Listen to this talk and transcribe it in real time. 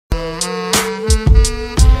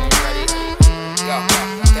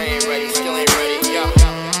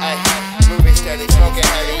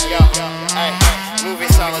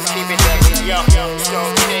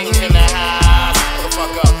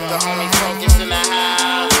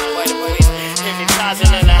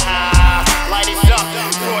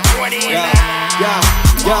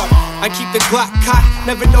I keep the Glock cocked,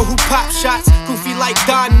 never know who pop shots. Goofy like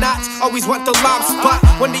Don Knotts, always want the lob spot.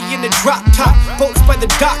 One day in the drop top, boats by the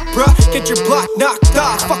dock, bruh. Get your block knocked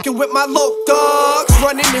off, fucking with my low dogs.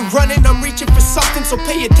 Running and running, I'm reaching for something, so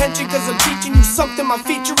pay attention, cause I'm teaching you something. My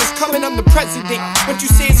feature is coming, I'm the president. What you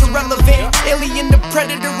say is irrelevant. Alien the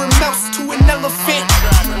predator and mouse to an elephant.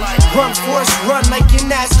 Run, force, run like in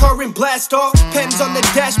NASCAR and blast off. Pens on the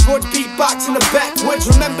dashboard, beatbox in the backwoods.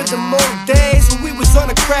 Remember the old days when we was on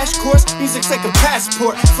a crash course? Music's like a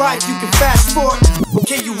passport, flight you can fast forward.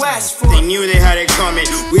 Okay, you asked for it. They knew they had it coming.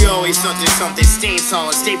 We always thought there's something staying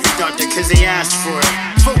solid, stay productive, cause they asked for it.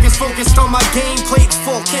 Focused on my game, plates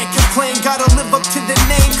full, can't complain. Gotta live up to the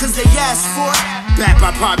name, cause they asked for it. Back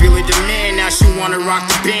by popular demand, now she wanna rock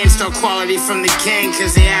the band. Start quality from the gang,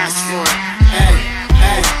 cause they asked for it. Hey,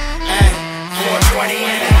 hey, hey, 420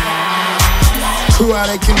 in it. Crew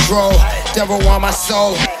out of control, devil want my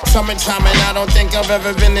soul. Summertime and I don't think I've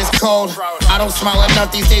ever been this cold. I don't smile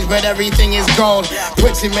enough these days, but everything is gold.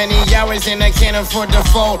 Put too many hours in, I can't afford to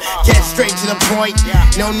fold. Get straight to the point,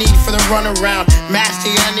 no need for the runaround.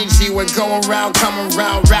 Master energy, what go around, come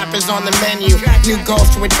around. Rappers on the menu, new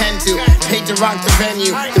goals to attend to. Paid to rock the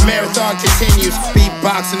venue, the marathon continues.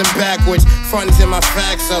 Beatbox in the backwards, fronts in my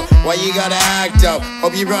facts up. Why you gotta act up?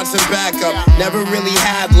 Hope you brought some backup. Never really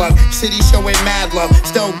had luck, city showing mad love.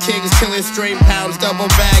 Stove kings, killing straight pounds,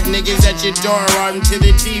 double bag. Niggas at your door, armed to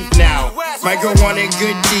the teeth now. My girl wanted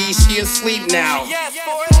good D, she asleep now.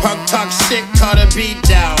 Punk talk shit, caught a beat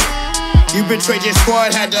down. You betrayed your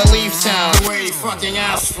squad, had to leave town. Where you fucking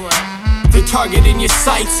asked for it. The target in your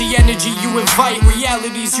sights, the energy you invite,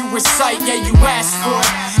 realities you recite, yeah, you asked for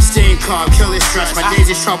it. Staying calm, kill this stress, my days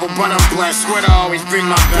is trouble, but I'm blessed. Swear to always bring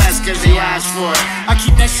my best, cause they asked for it. I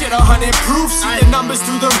keep that shit 100 proof, see the numbers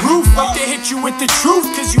through the roof. Like to hit you with the truth,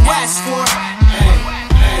 cause you asked for it.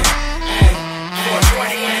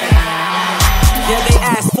 Yeah, they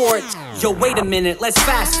asked for it. Yo, wait a minute, let's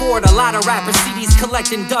fast forward. A lot of rappers CDs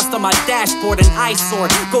collecting dust on my dashboard. An eyesore,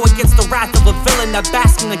 go against the wrath of a villain. That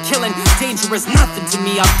basking the killing, dangerous nothing to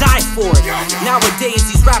me, I'll die for it. Nowadays,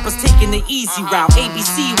 these rappers taking the easy route.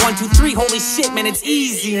 ABC, 1, 2, 3, holy shit, man, it's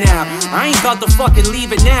easy now. I ain't about to fucking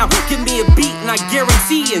leave it now. Give me a beat and I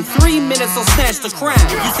guarantee in 3 minutes I'll snatch the crown.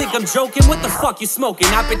 You think I'm joking? What the fuck you smoking?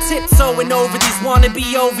 I've been tiptoeing over these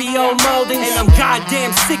wannabe OVO moldings, and I'm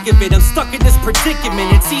goddamn sick of it. I'm stuck in this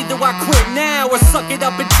predicament. It's either I quit now or suck it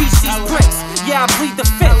up and teach these bricks. Yeah, I plead the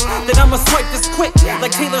fifth, that I'ma swipe this quick,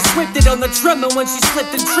 like Taylor Swift did on the trimmer when she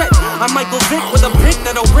slipped and tripped. I'm Michael Vick with a pick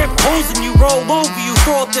that'll rip holes and you roll over. You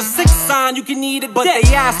throw up the 6 sign, you can eat it, but they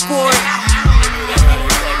asked for it.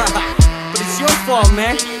 But it's your fault,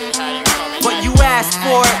 man. But you asked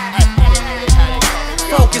for it.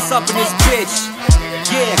 Focus up in this bitch.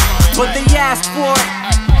 Yeah, but they asked for it.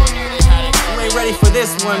 You ain't ready for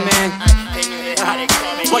this one, man.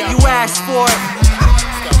 But you asked for it.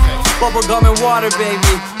 Bubblegum and water,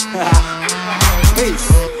 baby. Peace.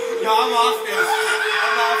 Yo, I'm off this.